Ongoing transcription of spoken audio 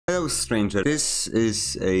Hello stranger, this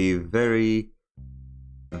is a very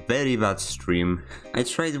bad stream. I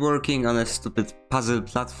tried working on a stupid puzzle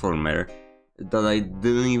platformer that I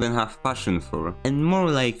didn't even have passion for. And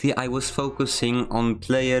more likely I was focusing on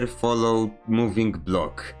player follow moving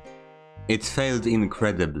block. It failed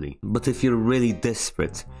incredibly. But if you're really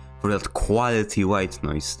desperate for that quality white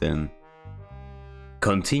noise, then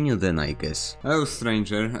continue then, I guess. Hello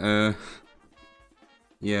stranger,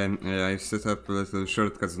 I've set up little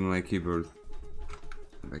shortcuts on my keyboard.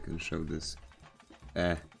 If I can show this.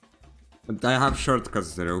 But I have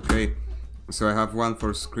shortcuts there, okay? So I have one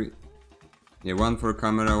for screen. Yeah, one for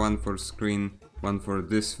camera, one for screen, one for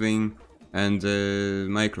this thing, and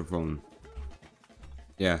microphone.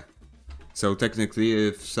 Yeah. So technically,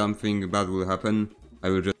 if something bad will happen, I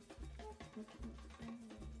will just...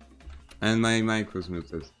 And my mic was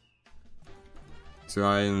muted. So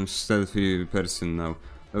I am stealthy person now.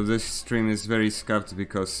 So this stream is very scuffed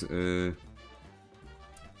because I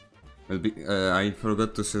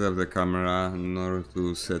forgot to set up the camera, nor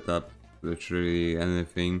to set up literally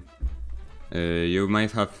anything. You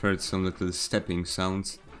might have heard some little stepping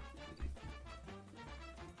sounds.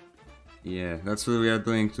 Yeah, that's what we are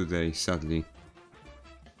doing today, sadly.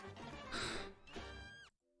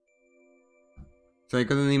 So I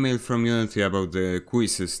got an email from Unity about the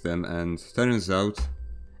quiz system, and turns out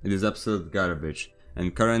it is absolute garbage.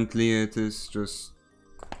 And currently it is just...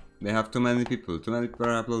 They have too many people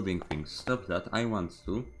are uploading things. Stop that, I want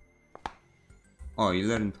to. Oh, you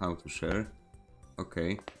learned how to share.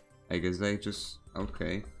 Okay. I guess I just...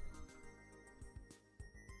 okay.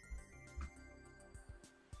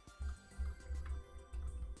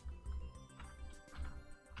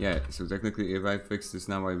 Yeah, so technically if I fix this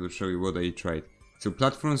now I will show you what I tried. So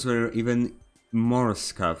platforms were even more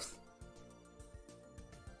scuffed.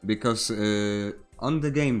 Because on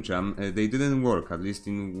the game jam they didn't work, at least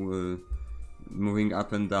in moving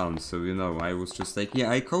up and down. So you know, I was just like,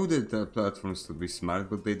 yeah, I coded the platforms to be smart,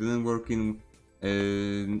 but they didn't work in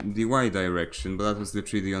the Y direction. But that was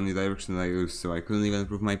literally the only direction I used, so I couldn't even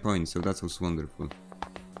prove my point. So that was wonderful.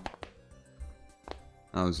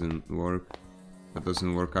 That doesn't work. That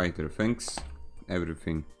doesn't work either. Thanks.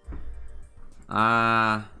 Everything. What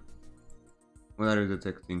are you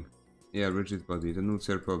detecting? Yeah, rigid body, the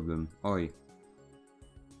nuclear problem. Oi.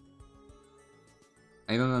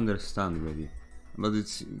 I don't understand really, but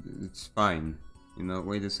it's fine. You know,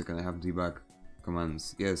 wait a second, I have debug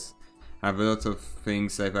commands. Yes, I have a lot of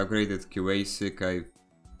things. I've upgraded QASIC, I've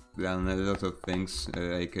done a lot of things,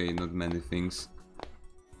 aka not many things.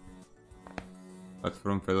 But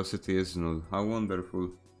from velocity is null. How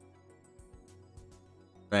wonderful.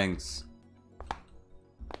 Thanks.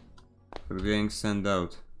 For being sent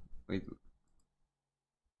out. Wait.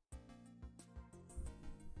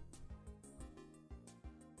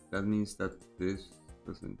 That means that this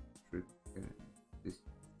doesn't trigger this.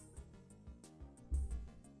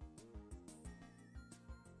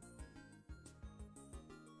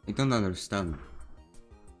 I don't understand.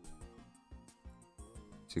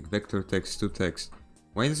 Check vector text to text.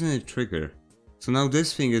 Why doesn't it trigger? So now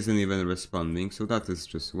this thing isn't even responding, so that is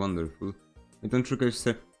just wonderful. I don't trigger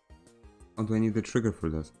step. Oh, do I need the trigger for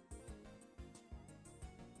that?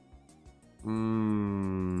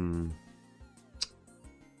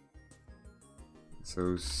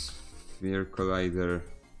 So sphere collider.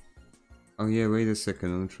 Oh yeah, wait a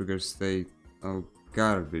second, on trigger state. Oh,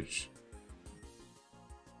 garbage.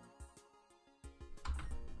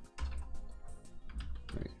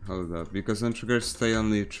 Wait, hold up, because on trigger state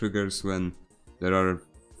only triggers when there are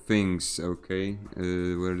things, okay?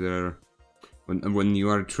 Where there are... When you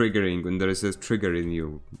are triggering, when there is a trigger in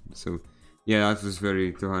you. So yeah, that was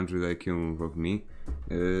very 200 IQ move of me.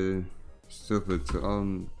 Stupid.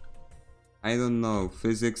 I don't know,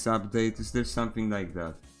 physics update, is there something like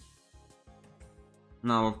that?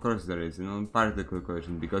 No, of course there is, you know, particle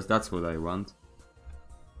collision, because that's what I want.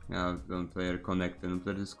 Yeah, don't player connect and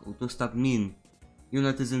player this. What does that mean?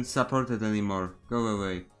 Unit isn't supported anymore, go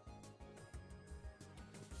away.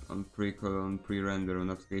 On pre-call, on pre-render, on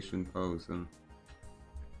application pause, on...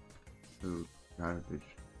 So,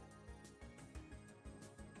 garbage.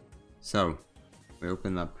 So, we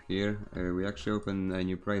open up here. We actually open a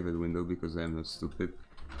new private window because I am not stupid.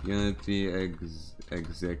 Unity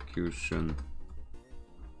execution.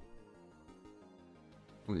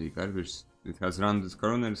 Holy garbage! It has rounded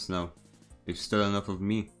corners now. They've stolen enough of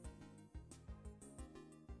me.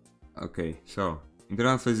 Okay, so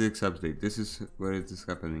internal physics update. This is where it is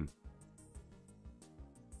happening.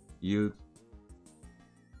 You.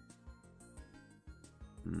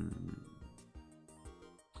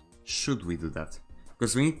 Should we do that?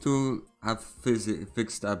 Because we need to have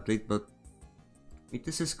fixed update, but wait,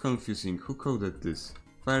 this is confusing. Who coded this?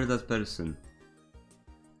 Fire that person.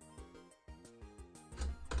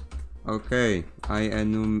 Okay,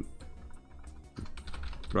 INU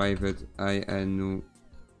private INU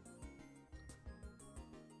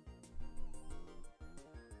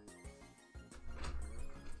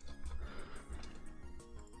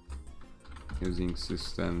using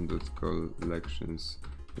system.collections.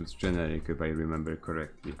 It's generic if I remember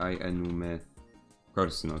correctly. INU me, of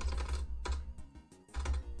course not.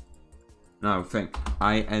 No,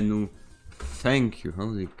 INU, thank you.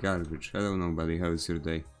 Holy garbage. Hello nobody, how is your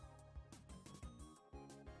day?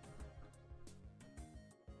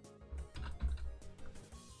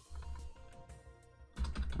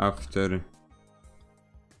 After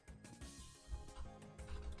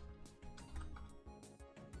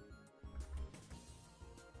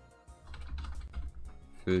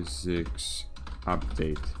physics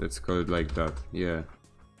update, let's call it like that, yeah.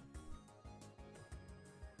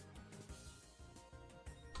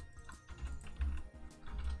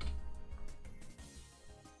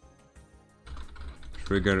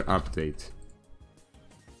 Trigger update.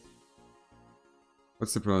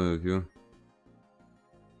 What's the problem with you?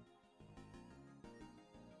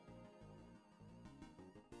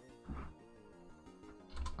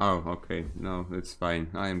 Oh, okay. No, it's fine.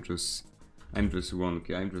 I'm just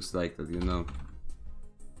wonky. I'm just like that, you know.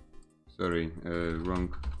 Sorry,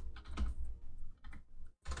 wrong.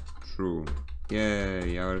 True.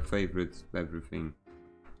 Yay, our favorite everything.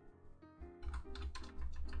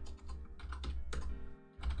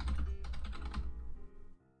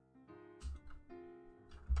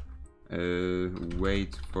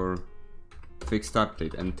 Wait for fixed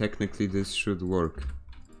update, and technically this should work.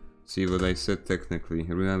 See what I said technically.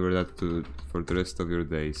 Remember that for the rest of your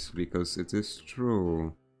days, because it is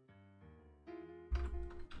true.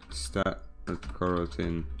 Start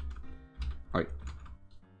coroutine. Oi.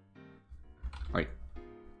 Oi.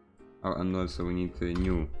 Oh, and also we need a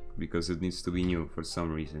new, because it needs to be new for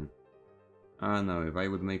some reason. Ah no, if I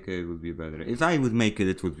would make it, it would be better. If I would make it,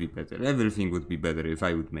 it would be better. Everything would be better if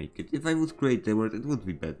I would make it. If I would create the word, it would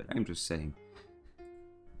be better. I'm just saying.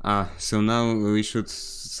 So now we should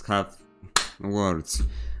have words.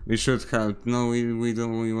 We should have, no,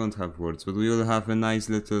 we won't have words, but we will have a nice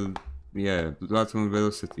little, yeah, platform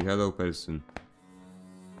velocity. Hello person.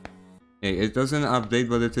 Hey, it doesn't update,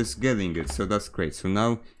 but it is getting it, so that's great. So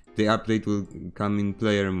now the update will come in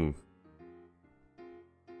player move.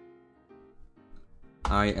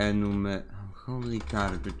 Holy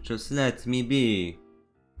garbage, just let me be.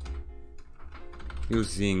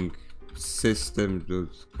 Using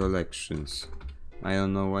system.collections. I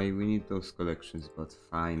don't know why we need those collections, but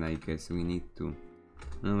fine, I guess we need to.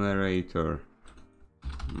 Numerator.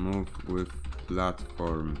 Move with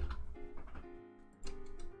platform.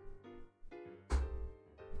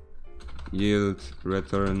 Yield,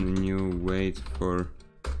 return new, wait for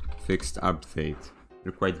fixed update.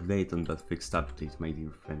 You're quite late on that fixed update, my dear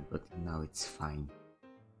friend, but now it's fine.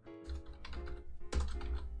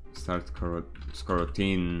 Start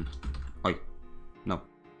coroutine. Oi, no.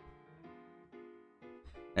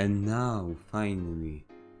 And now, finally,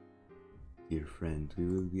 dear friend, we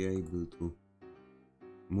will be able to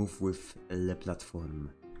move with the platform.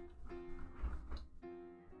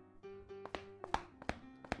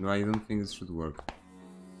 No, I don't think this should work.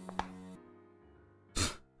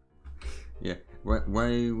 Yeah,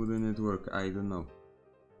 why wouldn't it work? I don't know.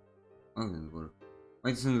 Why didn't it work?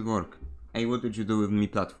 Why doesn't it work? Hey, what did you do with me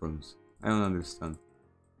platforms? I don't understand.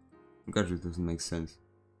 Gosh, it doesn't make sense.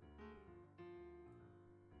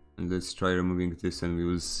 And let's try removing this and we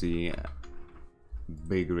will see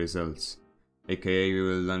big results. AKA we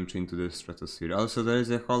will launch into the stratosphere. Also there is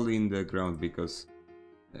a hole in the ground because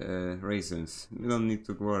raisins. You don't need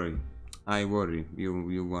to worry. I worry.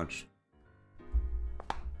 You watch.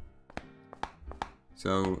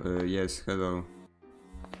 So yes, hello.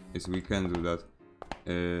 Yes, we can do that.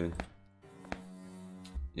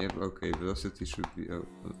 Yep, okay, velocity should be... Oh.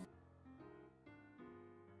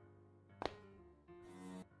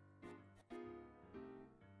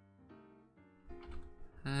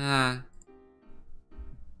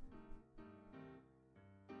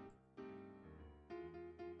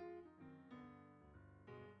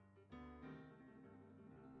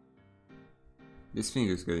 This thing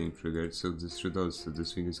is getting triggered, so this should also.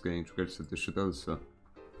 This thing is getting triggered, so this should also.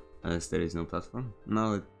 Unless there is no platform.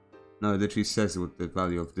 No, it actually says what the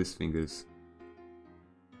value of this thing is.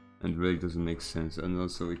 And really doesn't make sense. And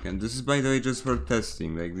also we can. This is by the way just for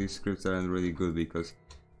testing. Like these scripts aren't really good because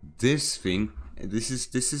this thing. This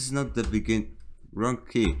is not the wrong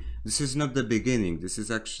key. This is not the beginning. This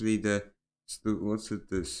is actually the... What's it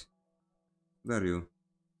this? Where are you?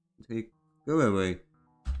 Go away.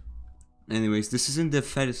 Anyways, this isn't the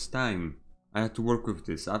first time I had to work with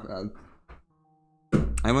this. I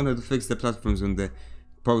wanted to fix the platforms on the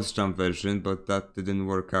post-jump version, but that didn't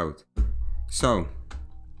work out. So,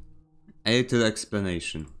 a little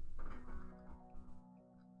explanation.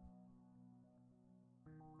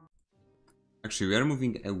 Actually, we are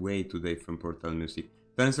moving away today from Portal Music.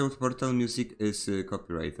 Turns out Portal Music is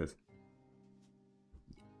copyrighted.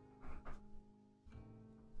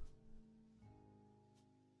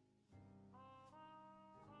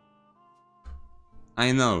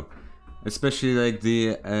 I know, especially like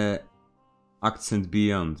the accent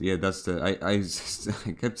beyond. Yeah, that's the I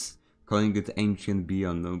kept calling it Ancient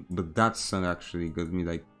Beyond, no, but that song actually got me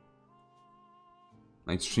like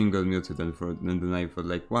my stream got muted, and then I thought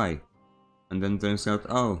like why, and then turns out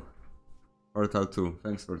oh, Portal 2.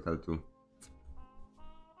 Thanks Portal 2.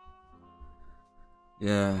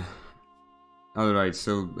 Yeah. All right.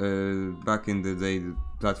 So back in the day, the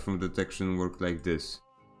platform detection worked like this.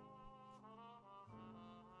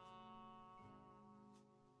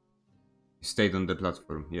 Stayed on the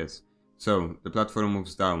platform, yes. So, the platform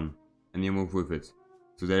moves down, and you move with it.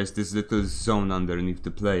 So there's this little zone underneath the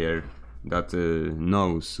player that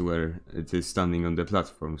knows where it is standing on the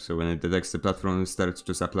platform. So when it detects the platform, it starts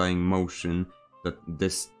just applying motion,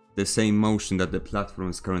 the same motion that the platform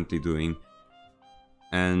is currently doing.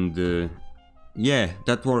 And yeah,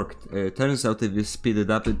 that worked. Turns out if you speed it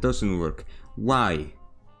up, it doesn't work. Why?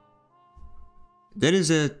 There is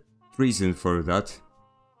a reason for that.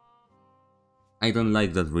 I don't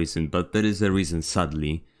like that reason, but there is a reason,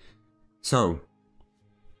 sadly. So,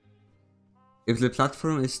 if the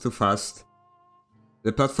platform is too fast,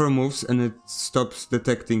 the platform moves and it stops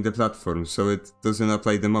detecting the platform, so it doesn't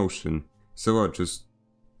apply the motion. So what, just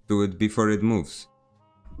do it before it moves.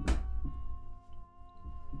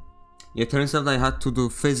 Yeah, turns out I had to do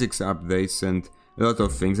physics updates and a lot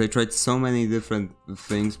of things. I tried so many different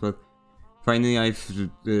things, but finally I've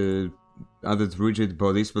added rigid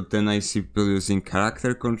bodies, but then I see people using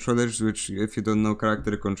character controllers, which, if you don't know,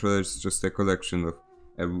 character controllers is just a collection of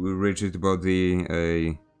a rigid body,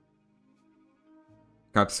 a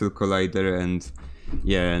capsule collider, and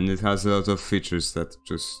yeah, and it has a lot of features that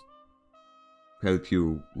just help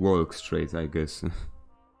you walk straight, I guess.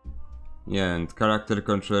 Yeah, and character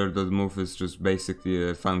controller.move is just basically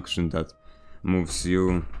a function that moves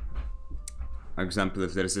you. For example,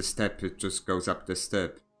 if there's a step, it just goes up the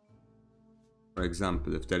step. For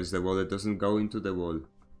example, if there's a wall, it doesn't go into the wall.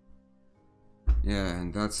 Yeah,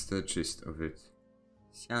 and that's the gist of it.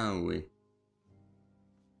 Shall we?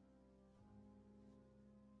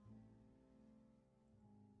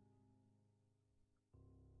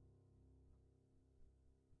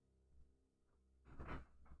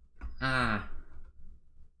 Ah!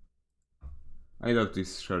 I love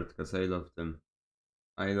these shortcuts, I love them.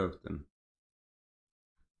 I love them.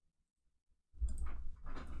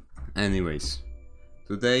 Anyways,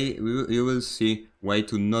 today you will see why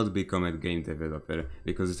to not become a game developer,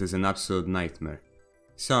 because it is an absolute nightmare.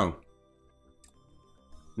 So,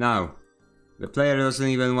 now, the player doesn't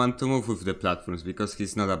even want to move with the platforms because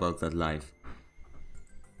he's not about that life.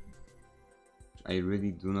 I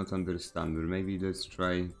really do not understand, or maybe let's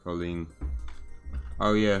try calling...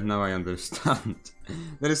 Oh yeah, now I understand.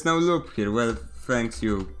 There is no loop here, well, thanks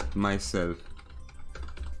you, myself.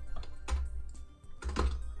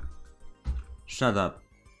 Shut up.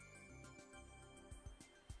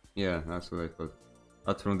 Yeah, that's what I thought.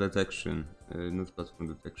 Platform detection, not platform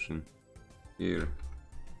detection. Here.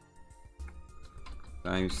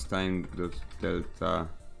 Times time dot delta.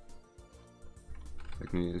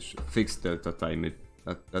 Like me fixed delta time.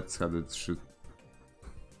 That's how it should.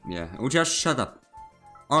 Yeah. Oh, just shut up.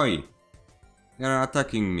 Oi! You're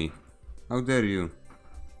attacking me. How dare you?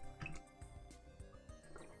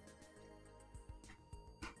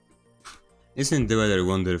 Isn't the weather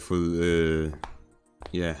wonderful?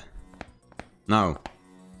 Yeah. Now.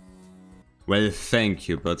 Well, thank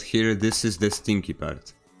you, but here this is the stinky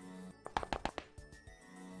part.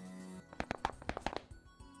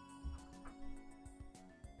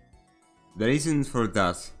 The reason for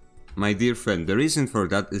that, my dear friend, the reason for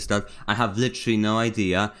that is that I have literally no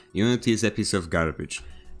idea. Unity is a piece of garbage.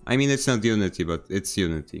 I mean, it's not Unity, but it's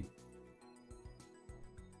Unity.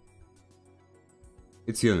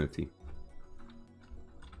 It's Unity.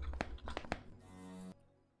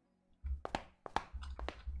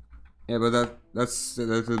 Yeah, but that's a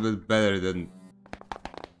little bit better than...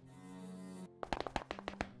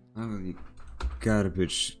 Holy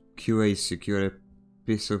garbage. QA secure, a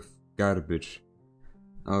piece of garbage.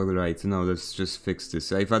 Alright, no, let's just fix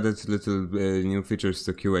this. I've added little new features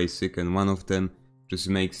to QASIC, and one of them just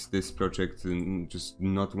makes this project just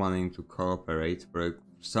not wanting to cooperate for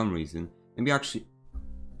some reason. Maybe actually...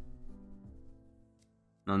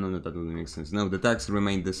 No, that wouldn't make sense. No, the tags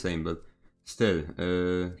remain the same, but still,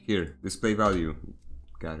 here, display value.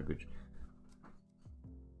 Garbage.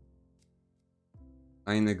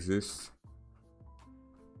 Line exists.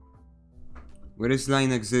 Where is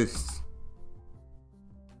line exists?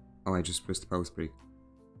 Oh, I just pressed pause break.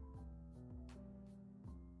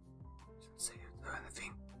 Doesn't say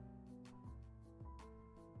anything.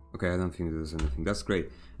 Okay, I don't think there's anything. That's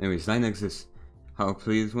great. Anyways, line exists. How?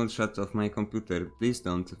 Please one shot of my computer. Please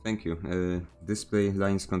don't. Thank you. Display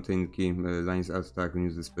lines contain key. Lines alt tag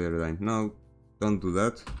use display line. No, don't do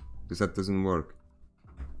that. Because that doesn't work.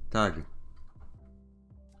 Tag.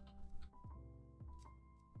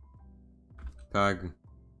 Tag.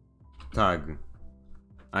 Tag.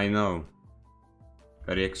 I know.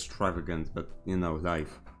 Very extravagant, but you know,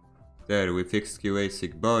 life. There, we fixed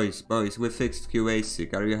QASIC. Boys, we fixed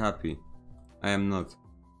QASIC. Are you happy? I am not.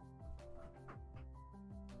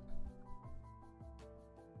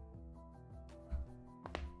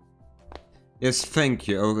 Yes, thank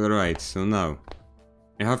you. Alright, so now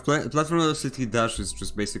I have platform velocity dash is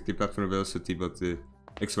just basically platform velocity, but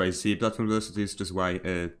XYZ. Platform velocity is just Y.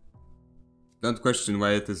 Don't question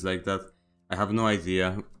why it is like that. I have no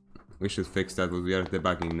idea. We should fix that, but we are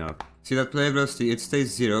debugging now. See that player velocity? It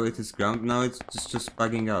stays 0, it is ground. Now it's just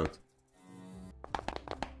bugging out.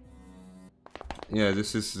 Yeah,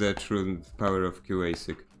 this is the true power of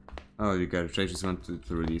QASIC. Oh, you got it. I just want to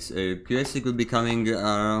release. QASIC will be coming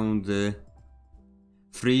around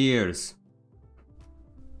 3 years.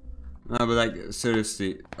 No, but like,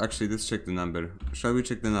 seriously. Actually, let's check the number. Shall we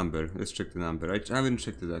check the number? Let's check the number. I haven't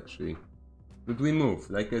checked it actually. Did we move?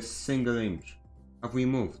 Like a single inch? Have we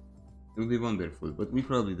moved? It would be wonderful, but we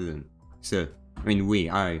probably didn't. So, I mean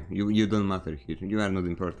you don't matter here. You are not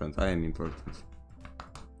important. I am important.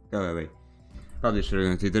 Go away.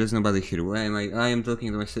 Publisher, there is nobody here. Why am I am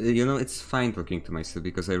talking to myself. You know, it's fine talking to myself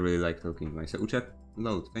because I really like talking to myself. Check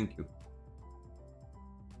load, thank you.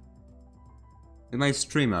 My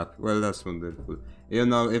stream up, well that's wonderful. You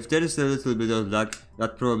know, if there is a little bit of lag,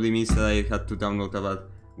 that probably means that I had to download about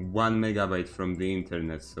 1 megabyte from the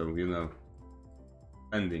internet, so you know.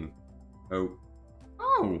 Pending. Oh.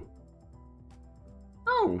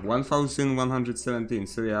 1117,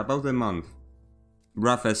 so yeah, about a month.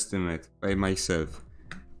 Rough estimate by myself.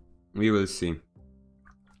 We will see.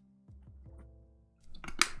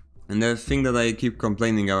 And the thing that I keep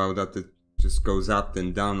complaining about, that it just goes up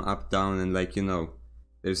and down, and like, you know,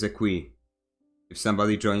 there's a queue. If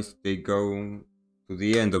somebody joins, they go to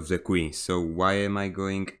the end of the queue. So why am I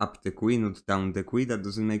going up the queue, not down the queue? That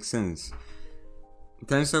doesn't make sense.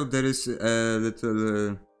 Turns out there is a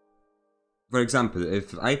little... for example,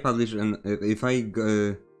 if I publish an... if I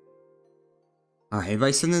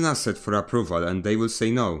send an asset for approval and they will say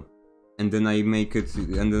no, and then I make it,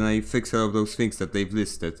 and then I fix all of those things that they've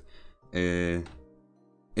listed,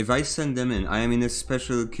 if I send them in, I am in a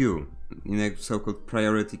special queue, in a so-called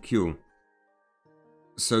priority queue.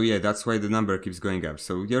 So yeah, that's why the number keeps going up.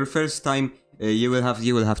 So your first time, you will have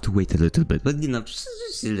to wait a little bit, but you know, just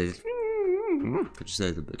a little bit,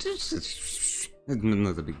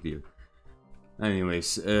 not a big deal.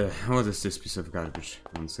 Anyways, what is this piece of garbage?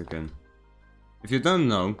 Once again, if you don't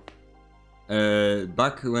know,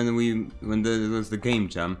 back when there was the game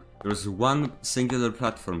jam, there was one singular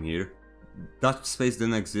platform here. That space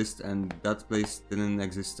didn't exist, and that place didn't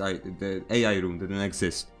exist. The AI room didn't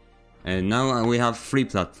exist, and now we have 3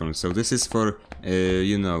 platforms. So this is for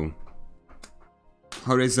you know,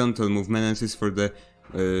 horizontal movement, and this is for the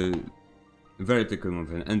vertical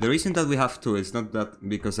movement. And the reason that we have 2 is not that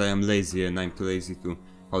because I am lazy and I'm too lazy to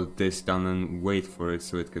hold this down and wait for it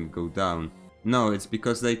so it can go down. No, it's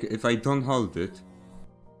because like if I don't hold it,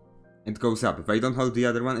 it goes up. If I don't hold the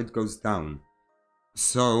other one, it goes down.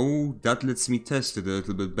 So that lets me test it a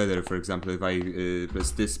little bit better. For example, if I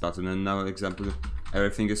press this button, and now example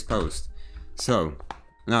everything is paused. So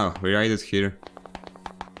now we write it here.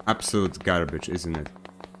 Absolute garbage, isn't it?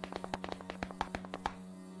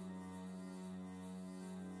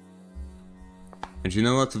 And you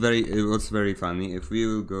know what's very funny? If we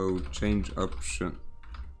will go change option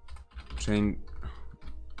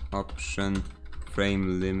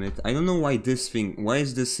frame limit. I don't know why why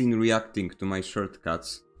is this scene reacting to my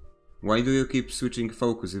shortcuts? Why do you keep switching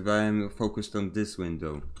focus if I am focused on this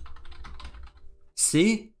window?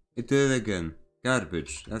 See? It did it again.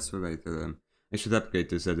 Garbage. That's what I tell them. I should upgrade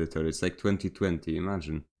this editor. It's like 2020,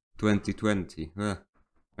 imagine. 2020.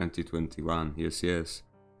 2021. Yes.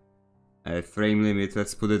 Frame limit,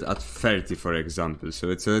 let's put it at 30 for example, so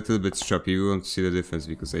it's a little bit choppy. You won't see the difference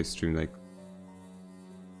because I stream like...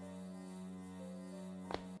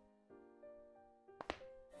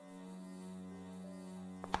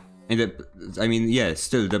 I mean, yeah,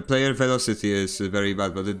 still, the player velocity is very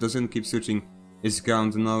bad, but it doesn't keep switching. Is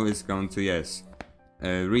ground no, is ground to yes.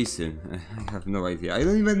 Reason, I have no idea. I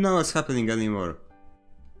don't even know what's happening anymore.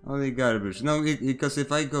 Holy garbage. No, because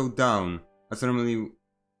if I go down, that's normally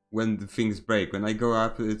when the things break. When I go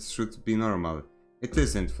up, it should be normal. It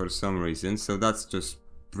isn't for some reason, so that's just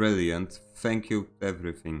brilliant. Thank you,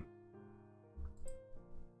 everything.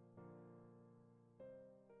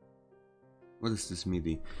 What is this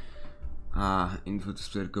MIDI? Info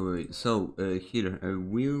display go away. So, here,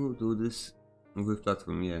 we'll do this with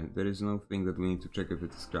platform, yeah. There is no thing that we need to check if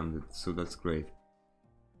it is grounded, so that's great.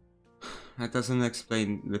 That doesn't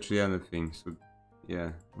explain literally anything, so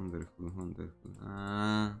yeah, wonderful, wonderful.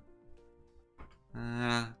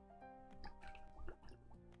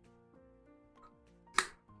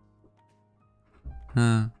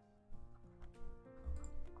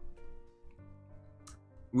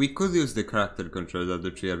 We could use the character controller that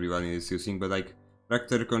literally everyone is using, but like,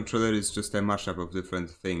 character controller is just a mashup of different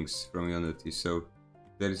things from Unity, so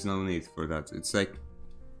there is no need for that. It's like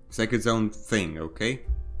its own thing, okay?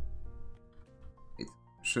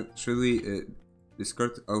 Should we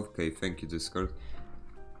Discord? Okay, thank you, Discord.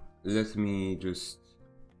 Let me just...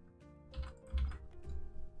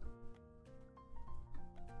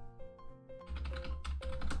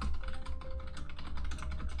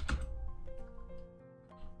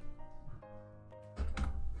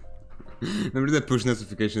 Remember the push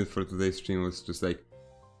notification for today's stream was just like...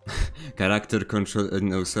 character control...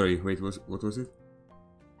 no, sorry, wait, what was it?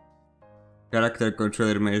 Character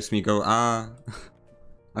controller makes me go, ah...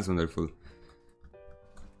 That's wonderful.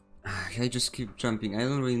 I just keep jumping. I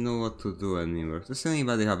don't really know what to do anymore. Does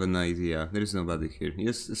anybody have an idea? There is nobody here.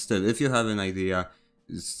 Yes, still, if you have an idea,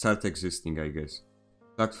 start existing, I guess.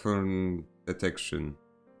 Platform detection.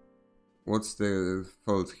 What's the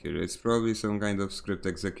fault here? It's probably some kind of script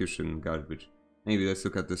execution garbage. Maybe let's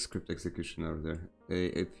look at the script execution order.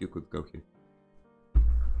 If you could go here.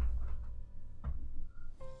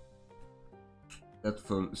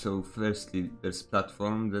 Platform. So firstly, there's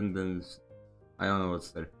platform, then there's... I don't know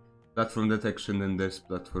what's there. Platform detection, then there's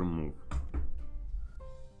platform move.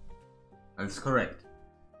 That's correct.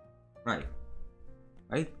 Right.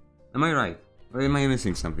 Right? Am I right? Or am I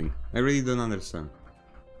missing something? I really don't understand.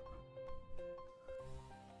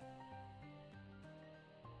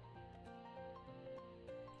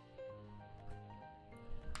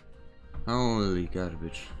 Holy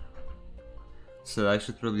garbage. So I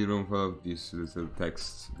should probably remove all of these little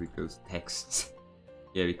texts, because... texts?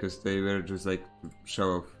 Yeah, because they were just like,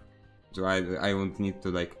 show off. So I won't need to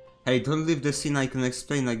like, hey, don't leave the scene, I can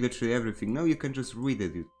explain like literally everything. No, you can just read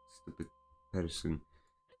it, you stupid person.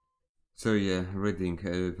 So yeah, reading,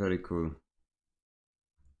 very cool.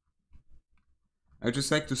 I'd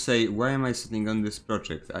just like to say, why am I sitting on this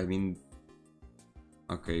project? I mean...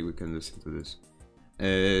 Okay, we can listen to this.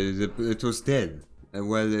 It was dead.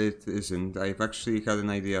 Well, it isn't. I've actually had an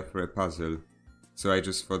idea for a puzzle. So I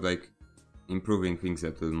just thought like, improving things a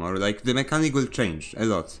little more. Like, the mechanic will change a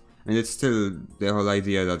lot. And it's still the whole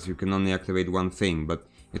idea that you can only activate one thing, but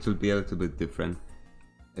it will be a little bit different.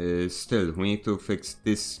 Still, we need to fix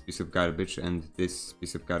this piece of garbage and this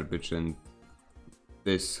piece of garbage and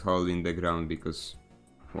this hole in the ground, because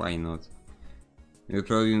why not? You'll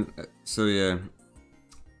probably... so yeah,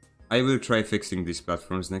 I will try fixing these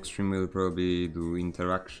platforms. Next stream we'll probably do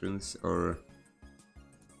interactions, or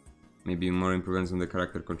maybe more improvements on the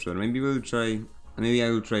character controller. Maybe we'll try... maybe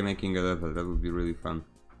I will try making a level, that would be really fun.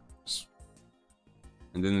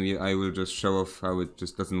 And then I will just show off how it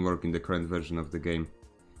just doesn't work in the current version of the game.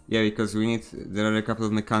 Yeah, because we need... there are a couple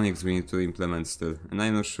of mechanics we need to implement still. And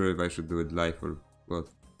I'm not sure if I should do it live or what.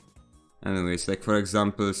 Anyways, like for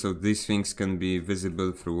example, so these things can be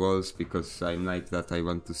visible through walls, because I'm like that, I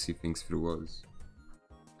want to see things through walls.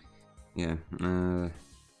 Yeah,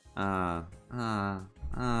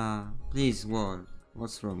 please wall,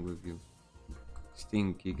 what's wrong with you?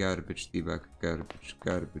 Stinky garbage debug, garbage,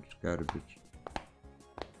 garbage, garbage.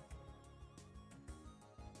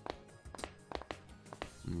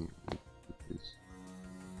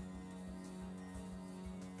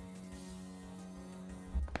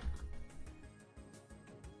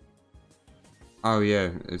 Oh yeah,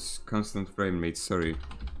 it's constant frame rate, sorry.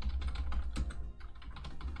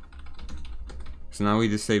 So now we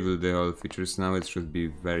disable the whole features, now it should be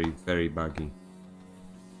very, very buggy.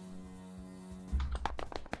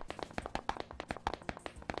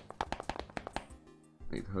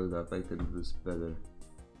 Wait, hold shut up, I can do this better.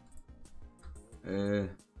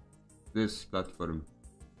 This platform.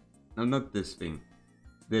 No, not this thing.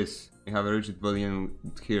 This. I have a rigid body and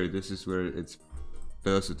here, this is where its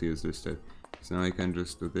velocity is listed. So now I can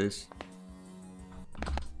just do this.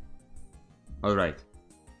 Alright.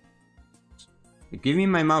 Give me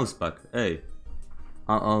my mouse back. Hey.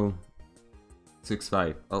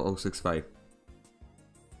 0065. 0065.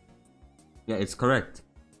 Yeah, it's correct.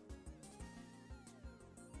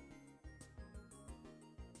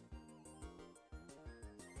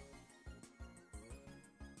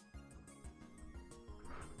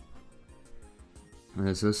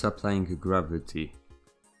 It's also applying gravity.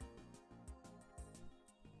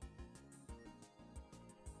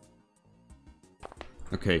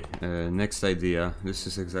 Okay, next idea. This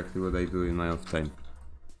is exactly what I do in my off time.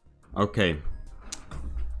 Okay.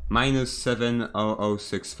 Minus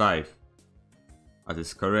 70065. That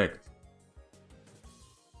is correct.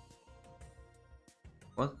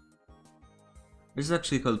 What? This is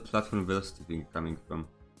actually called platform velocity thing coming from.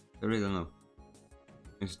 I really don't know.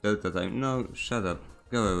 It's delta time. No, shut up.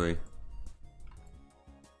 Go away.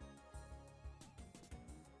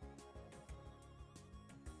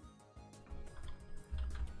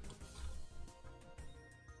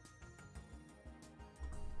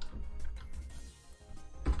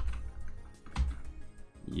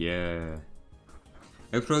 Yeah.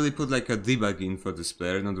 I probably put like a debug in for this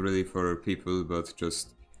player, not really for people, but just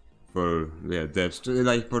for, yeah, devs.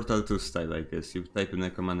 Like Portal 2 style, I guess. You type in a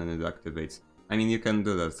command and it activates. I mean, you can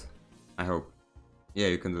do that. I hope. Yeah,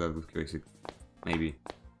 you can do that with QA6. Maybe.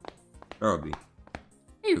 Probably.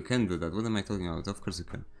 Yeah, you can do that. What am I talking about? Of course you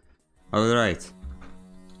can. Alright.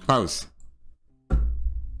 Pause.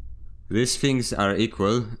 These things are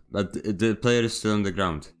equal, but the player is still on the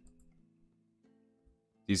ground.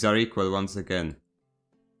 These are equal once again.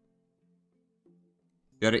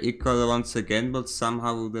 They are equal once again, but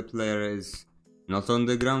somehow the player is not on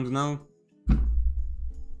the ground now.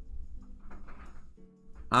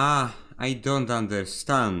 Ah, I don't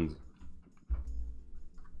understand.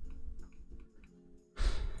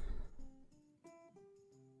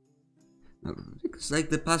 Because like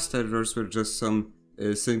the past errors were just some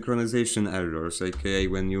synchronization errors, aka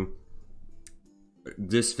when you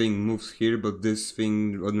this thing moves here, but this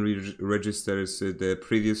thing only registers the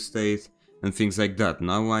previous state and things like that.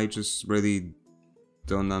 Now I just really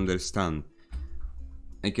don't understand.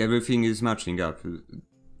 Like everything is matching up.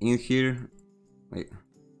 In here, like,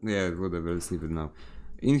 yeah, whatever, let's leave it now.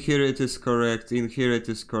 In here it is correct, in here it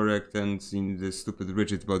is correct, and in the stupid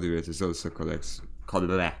rigid body it is also correct.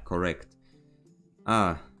 Correct.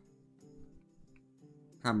 Ah.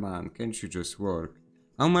 Come on, can't you just work?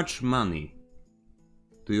 How much money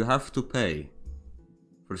do you have to pay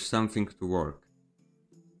for something to work?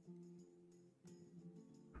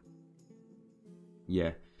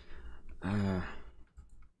 Yeah.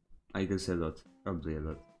 I guess a lot. Probably a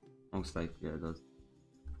lot. Most likely a lot.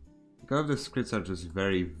 Because the scripts are just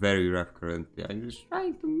very, very rough currently. I'm just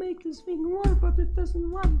trying to make this thing work, but it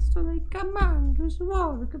doesn't want. So like, come on, just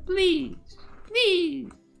work, please.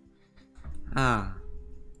 Please. Ah.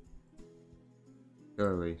 Go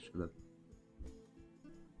away, shut up.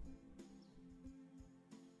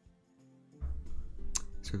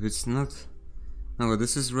 So if it's not... No,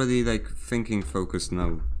 this is really like thinking focused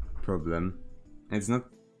now problem. It's not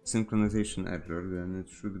synchronization error, then it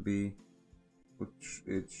should be... What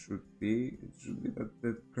it should be that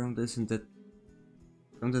the ground isn't that...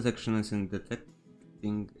 Ground detection isn't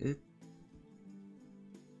detecting it.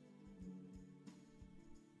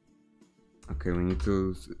 Okay, we need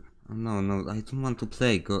to... Oh, no, I don't want to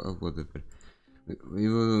play, go... Oh, whatever.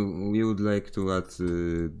 We would like to add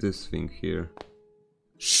this thing here.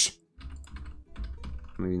 Shh!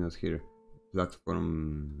 Maybe not here.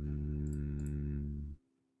 Platform...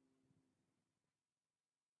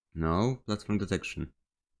 No, platform detection.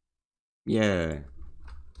 Yeah.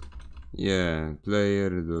 Yeah,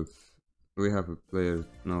 player dot... We have a player...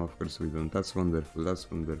 No, of course we don't. That's wonderful,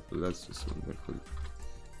 that's wonderful, that's just wonderful.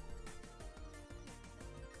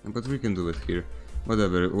 But we can do it here.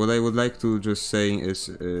 Whatever. What I would like to just say is...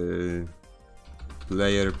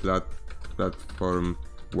 player platform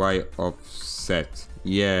Y offset.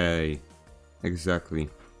 Yay. Exactly.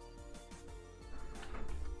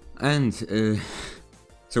 And...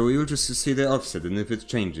 so we will just see the offset and if it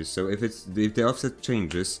changes. So if the offset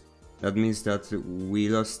changes, that means that we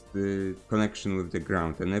lost the connection with the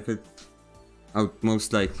ground. And if it... Oh,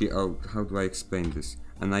 most likely... Oh, how do I explain this?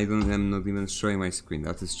 And I'm not even showing my screen.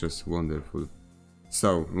 That is just wonderful.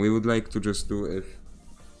 So, we would like to just do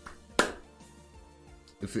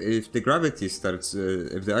If the gravity starts,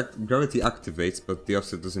 if the gravity activates but the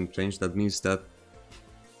offset doesn't change, that means that,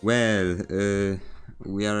 well,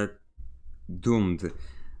 we are doomed.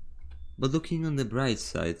 But looking on the bright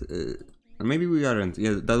side, maybe we aren't.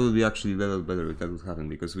 Yeah, that would be actually a little better if that would happen,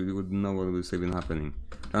 because we would know what was even happening.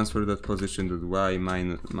 Transfer that position to y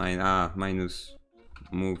minus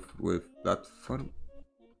move with platform.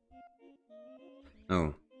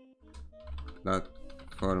 No.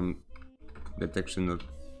 Platform detection of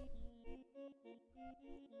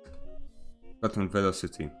platform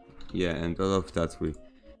velocity. Yeah, and all of that we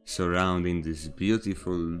surrounding this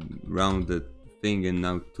beautiful rounded thing, and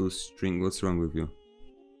now two string. What's wrong with you?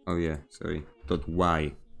 Oh yeah, sorry. Dot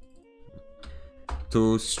y.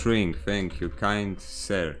 Two string, thank you, kind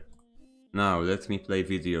sir. Now let me play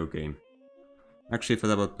video game. Actually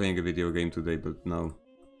thought about playing a video game today, but no.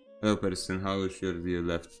 Hello person, how is your dear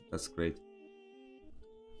left? That's great.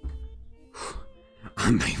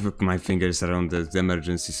 I put my fingers around the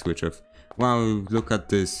emergency switch off. Wow, look at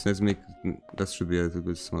this. Let's make... that should be a little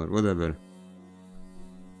bit smaller. Whatever.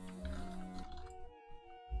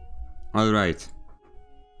 Alright.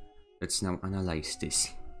 Let's now analyze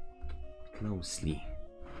this closely.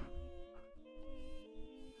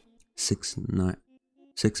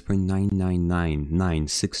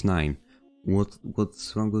 6.999969.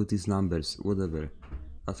 What's wrong with these numbers? Whatever.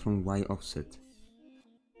 Platform Y offset.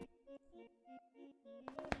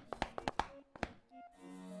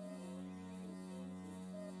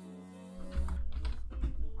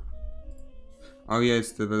 Oh yeah,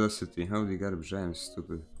 it's the velocity. Holy garbage, I am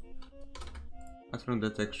stupid. Platform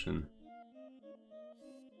detection.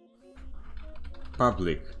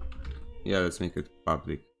 Public. Yeah, let's make it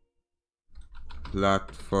public.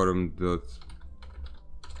 Platform dot...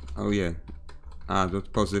 oh yeah.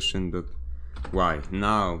 Dot position dot y.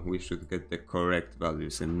 Now we should get the correct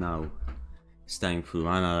values, and now it's time to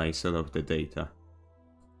analyze all of the data.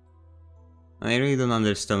 I really don't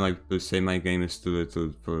understand why people say my game is too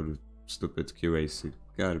little for stupid QAC.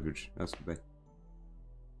 Garbage, that's bad.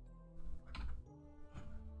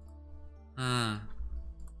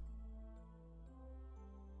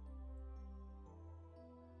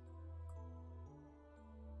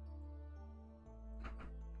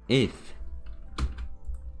 If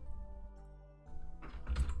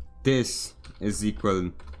this is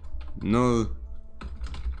equal null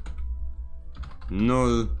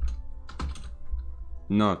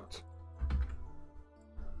not.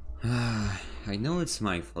 I know it's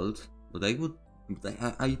my fault, but I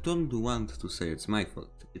don't want to say it's my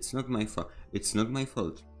fault. It's not my fault. It's not my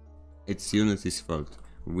fault. It's Unity's fault.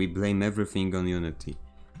 We blame everything on Unity.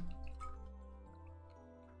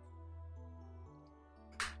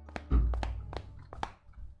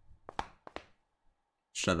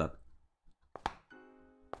 Shut up.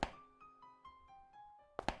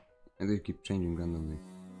 And they keep changing randomly.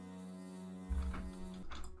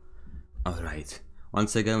 Alright.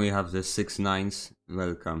 Once again we have the 6 nines.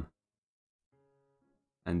 Welcome.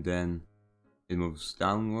 And then it moves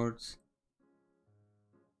downwards.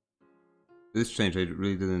 This change I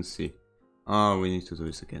really didn't see. Oh, we need to do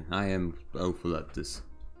this again. I am awful at this.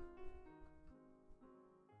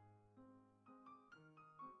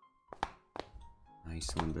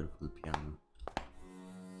 Nice, wonderful piano.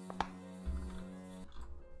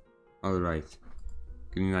 Alright.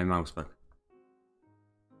 Give me my mouse back.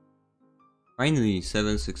 Finally,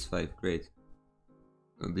 765, great.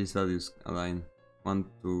 So these values align. 1,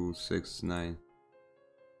 2, 6, 9.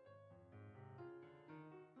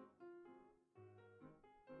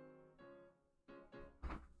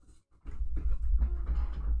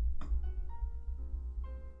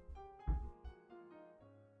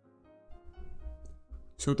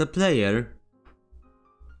 So the player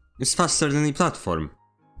is faster than the platform.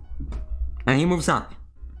 And he moves up.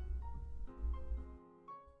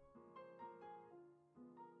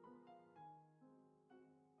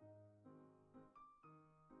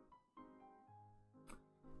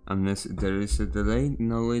 Unless there is a delay?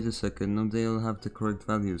 No, wait a second. No, they all have the correct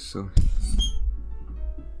values, so...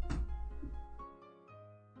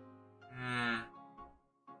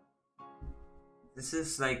 This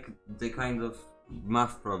is like the kind of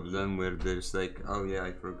math problem where there's like, oh yeah,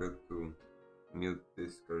 I forgot to mute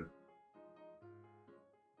Discord.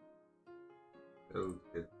 Don't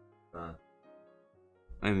get that.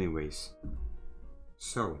 Anyways,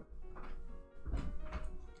 so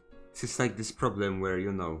this is like this problem where,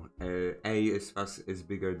 you know, A is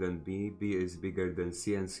bigger than B, B is bigger than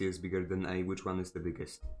C, and C is bigger than A. Which one is the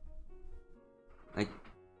biggest? Like,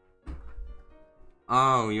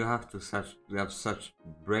 oh, you have such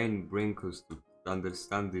brain wrinkles to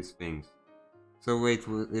understand these things. So wait,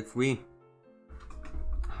 if we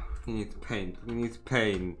We need paint. We need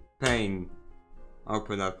pain. Pain.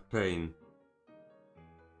 Open up pain.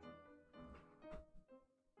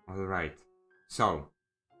 Alright. So,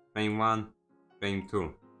 frame 1, frame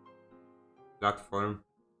 2. Platform.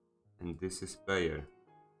 And this is player.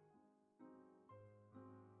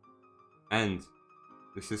 And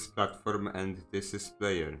this is platform and this is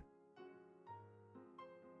player.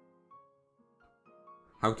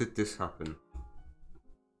 How did this happen?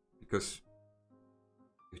 Because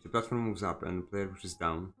if the platform moves up and the player pushes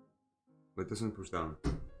down, but it doesn't push down.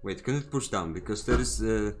 Wait, can it push down? Because there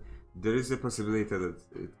is a possibility that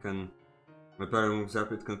it can. When the player moves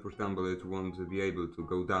up, it can push down, but it won't be able to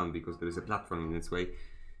go down because there is a platform in its way,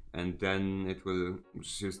 and then it will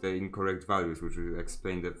use the incorrect values, which will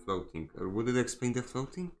explain the floating. Or would it explain the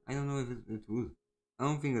floating? I don't know if it would. I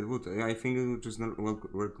don't think it would. I think it would just not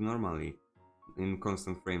work normally in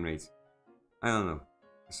constant frame rates. I don't know.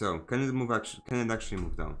 So can it move? Can it actually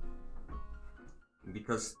move down?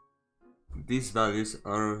 Because these values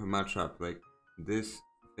are match up. Like this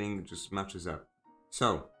thing just matches up.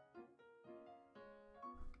 So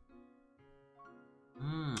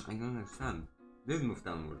I don't understand. Did move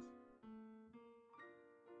downwards.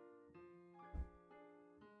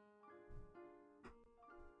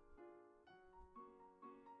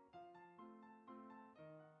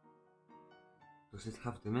 Does it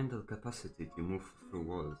have the mental capacity to move through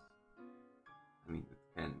walls? I mean, it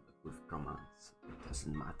can, but with commands. It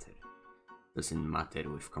doesn't matter. Doesn't matter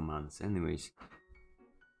with commands. Anyways,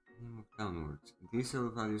 move downwards. These all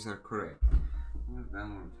values are correct. Move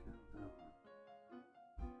downwards.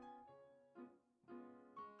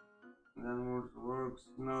 Downwards works.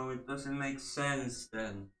 No, it doesn't make sense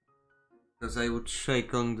then. Because I would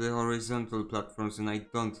shake on the horizontal platforms and I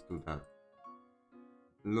don't do that.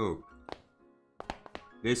 Look.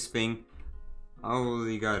 This thing,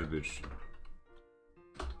 holy garbage.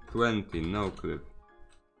 20, no clip.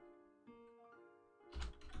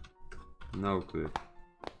 No clip.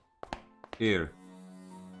 Here.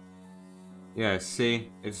 Yeah,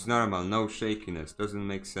 see? It's normal, no shakiness, doesn't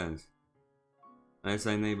make sense. As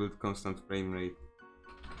I enabled constant frame rate.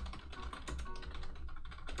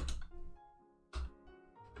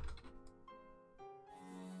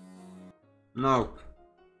 Nope.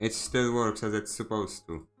 It still works as it's supposed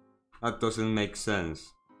to. That doesn't make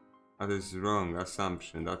sense. That is wrong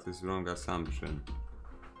assumption. That is wrong assumption.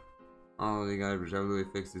 Holy garbage, how do we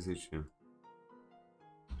fix this issue?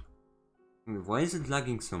 Why is it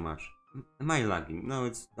lagging so much? Am I lagging? No,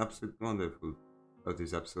 it's absolutely wonderful. That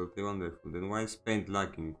is absolutely wonderful. Then why is Paint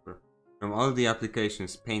lagging? From all the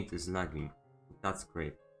applications, Paint is lagging. That's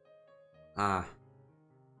great. Ah.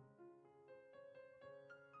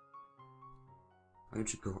 Why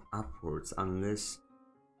would you go upwards unless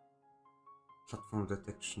platform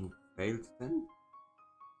detection failed then?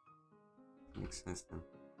 Makes sense then.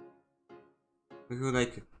 We could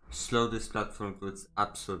like slow this platform to its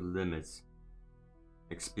absolute limits.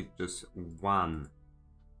 Like speed just 1.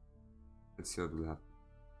 Let's see what will happen.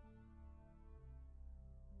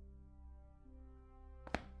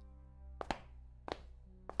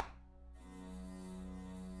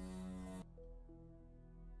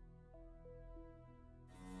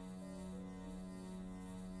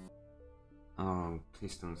 Oh,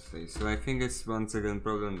 please don't say. So I think it's once again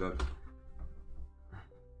problem that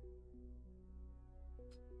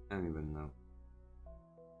I don't even know.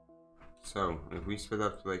 So if we speed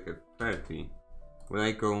up to like a 30, will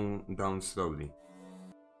I go down slowly?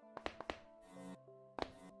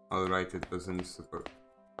 Alright, it doesn't support.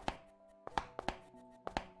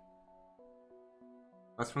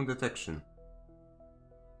 That's from detection.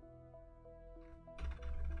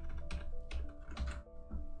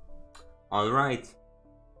 Alright.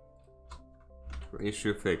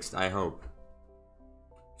 Issue fixed, I hope.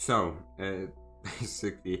 So,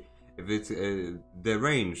 basically, if it's the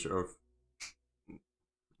range of...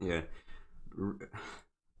 Yeah.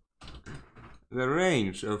 The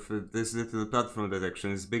range of this little platform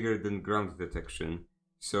detection is bigger than ground detection.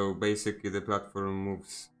 So basically the platform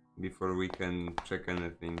moves before we can check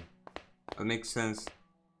anything. That makes sense.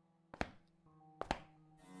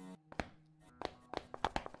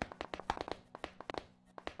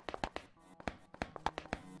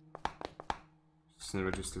 Just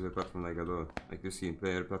register the platform like at all. Like you see,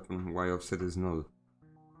 player platform Y offset is null.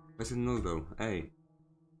 Why is it null though? Hey.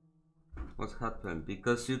 What happened?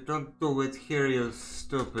 Because you don't do it here, you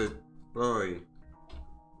stupid boy.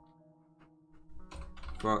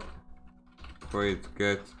 Wait,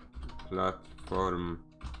 get platform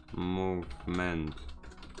movement.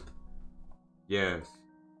 Yes.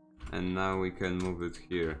 And now we can move it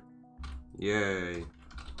here. Yay.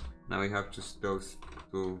 Now we have just those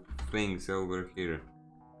to things over here.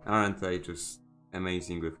 Aren't I just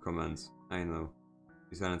amazing with commands? I know.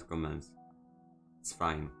 These aren't commands. It's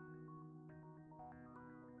fine.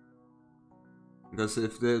 Because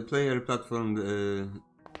if the player platform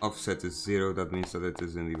offset is 0, that means that it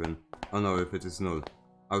isn't even... Oh no, if it is null.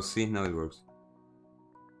 Oh, see? Now it works.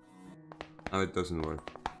 Now it doesn't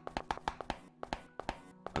work.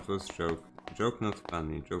 That was joke. Joke not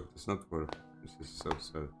funny. Joke does not work. This is so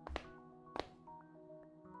sad.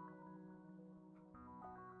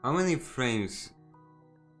 How many frames?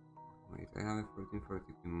 Wait, I have a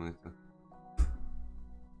 1440p monitor.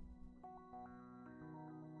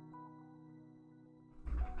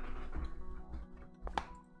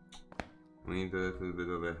 We need a little bit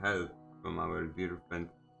of a help from our dear friend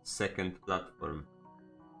second platform.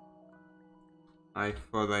 I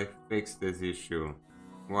thought I fixed this issue.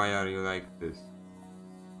 Why are you like this?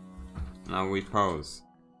 Now we pause.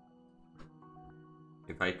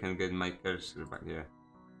 If I can get my cursor back, yeah.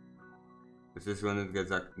 This is when it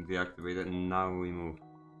gets deactivated, and now we move.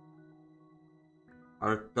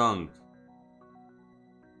 Or don't.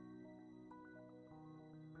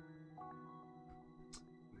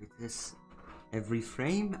 It is every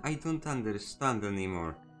frame? I don't understand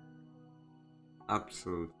anymore.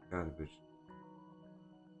 Absolute garbage.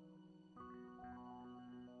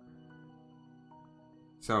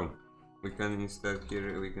 So, we can instead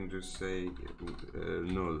here, we can just say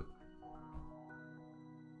null.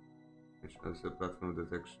 Which has a platform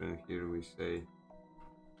detection. Here we say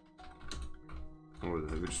null,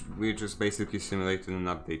 which we just basically simulated an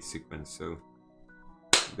update sequence. So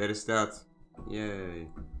there is that. Yay.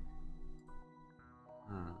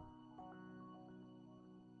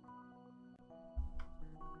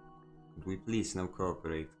 Could we please now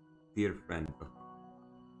cooperate, dear friend?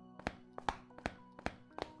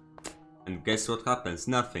 And guess what happens?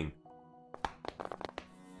 Nothing.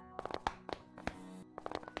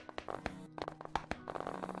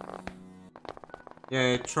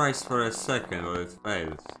 Yeah, it tries for a second, but it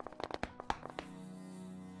fails.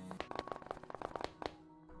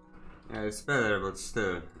 Yeah, it's better, but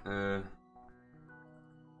still.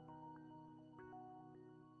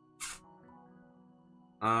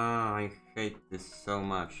 I hate this so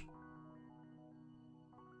much.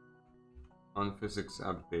 On physics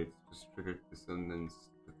update, just triggered dissonance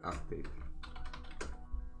with update.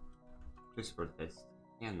 Just for test.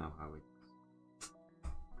 You know how it is.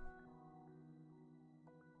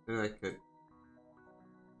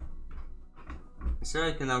 It's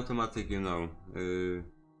like an automatic, you know,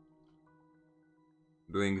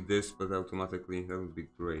 doing this, but automatically, that would be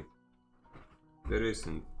great. There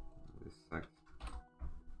isn't. This sucks.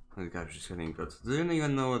 Oh god, just getting cut. Do you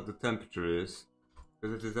even know what the temperature is?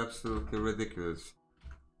 Because it is absolutely ridiculous.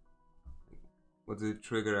 What did it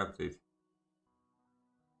trigger update?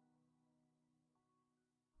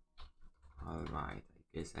 Alright, I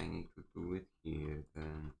guess I need to do it here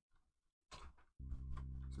then.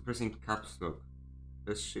 So pressing caps lock.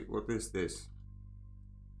 This shit, what is this?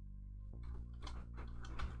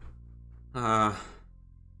 And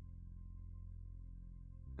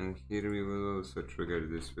here we will also trigger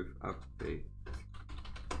this with update.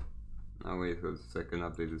 Now wait for the second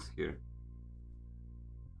update is here.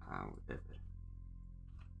 Whatever.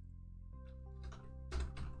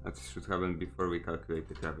 That should happen before we calculate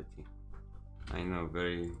the gravity. I know,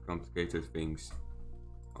 very complicated things.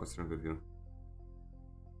 What's wrong with you?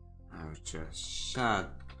 Oh, just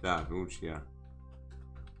shut up, Uchiha.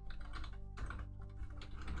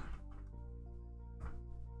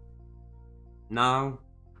 Now.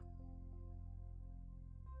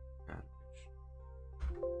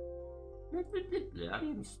 I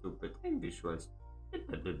am stupid, I'm visuals.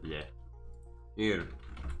 Here.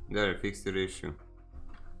 There, fix the issue.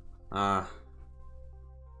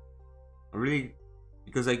 Really?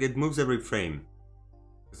 Because I get moves every frame.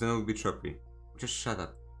 Because then it will be choppy. Just shut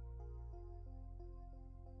up.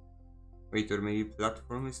 Wait, or maybe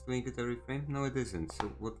platform is doing it every frame? No, it isn't. So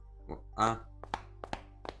what?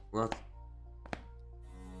 What?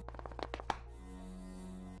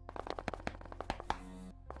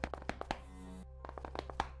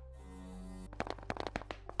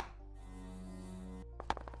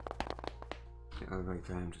 Alright,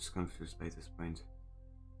 I'm just confused by this point.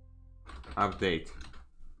 Update.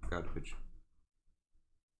 Garbage.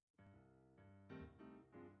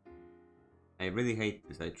 I really hate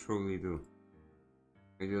this, I truly do.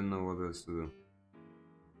 I don't know what else to do.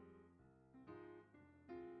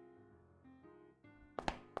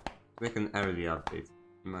 Like an early update,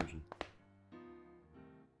 imagine.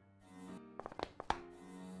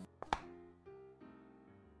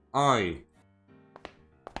 Oi!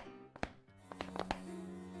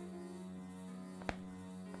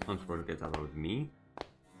 Don't forget about me.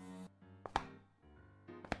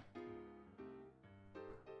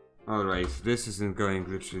 Alright, this isn't going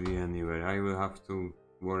literally anywhere. I will have to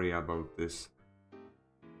worry about this.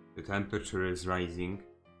 The temperature is rising.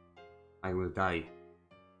 I will die.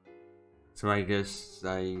 So I guess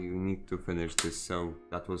I need to finish this, so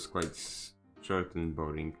that was quite short and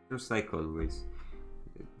boring, just like always.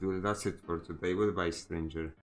 That's it for today. Goodbye, stranger.